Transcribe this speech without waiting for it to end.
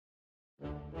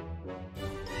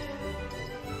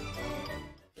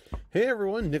Hey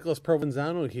everyone, Nicholas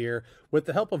Provenzano here. With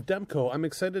the help of Demco, I'm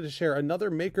excited to share another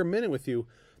Maker Minute with you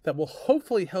that will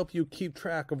hopefully help you keep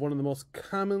track of one of the most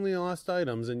commonly lost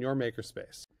items in your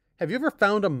makerspace. Have you ever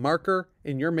found a marker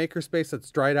in your makerspace that's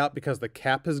dried out because the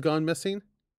cap has gone missing?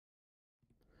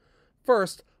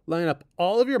 First, line up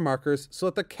all of your markers so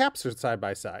that the caps are side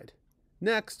by side.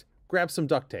 Next, grab some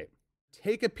duct tape.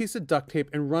 Take a piece of duct tape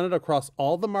and run it across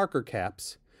all the marker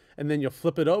caps, and then you'll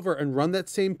flip it over and run that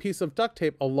same piece of duct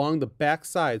tape along the back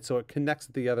side so it connects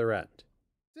at the other end.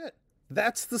 That's it.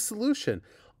 That's the solution.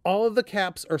 All of the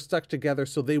caps are stuck together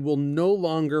so they will no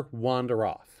longer wander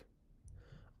off.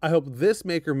 I hope this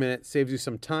Maker Minute saves you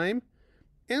some time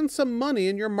and some money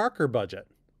in your marker budget.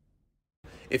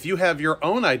 If you have your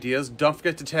own ideas, don't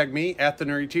forget to tag me at The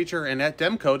Nerdy Teacher and at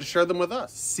Demco to share them with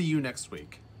us. See you next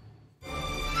week.